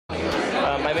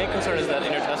My main concern is that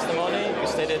in your testimony, you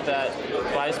stated that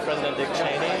Vice President Dick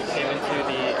Cheney came into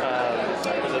the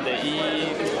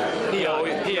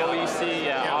POEC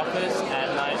office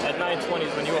at 9:20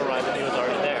 when you arrived, and he was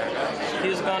already there.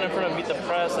 He's gone in front of Meet the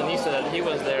Press, and he said that he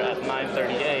was there at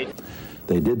 9:38.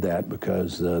 They did that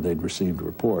because they'd received a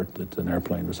report that an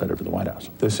airplane was headed for the White House.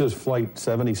 This is Flight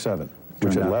 77,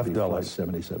 which had left Dulles. Flight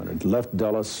 77. It left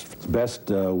Dulles. As best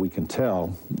we can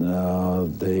tell,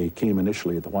 they came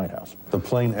initially at the White House. The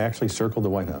plane actually circled the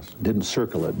White House? Didn't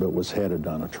circle it, but was headed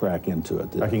on a track into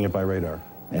it. Tracking it by radar.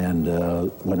 And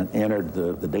when it entered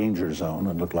the danger zone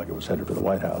and looked like it was headed for the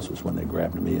White House was when they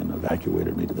grabbed me and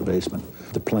evacuated me to the basement.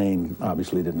 The plane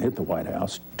obviously didn't hit the White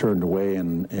House, turned away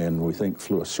and we think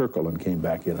flew a circle and came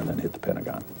back in and then hit the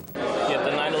Pentagon. Yeah,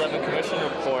 the 9/11 Commission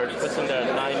report puts him there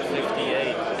at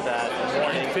 9:58 that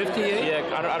morning. 58? Yeah,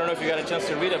 I don't know if you got a chance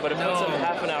to read it, but it puts him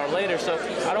half an hour later. So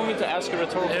I don't mean to ask a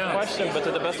rhetorical question, but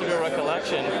to the best of your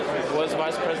recollection, was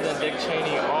Vice President Dick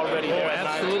Cheney already there at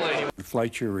 9:20? The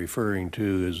flight you're referring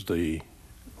to is the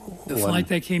flight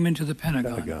that came into the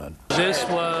Pentagon. This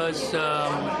was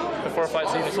Before Flight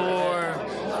 77.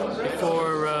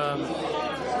 before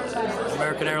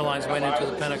American Airlines went into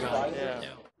the Pentagon. Yeah.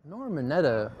 Norm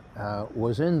Mineta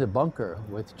was in the bunker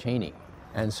with Cheney,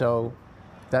 and so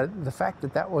the fact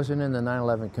that wasn't in the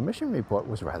 9/11 Commission report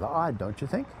was rather odd, don't you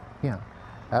think? Yeah.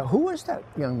 Who was that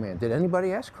young man? Did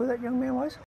anybody ask who that young man was?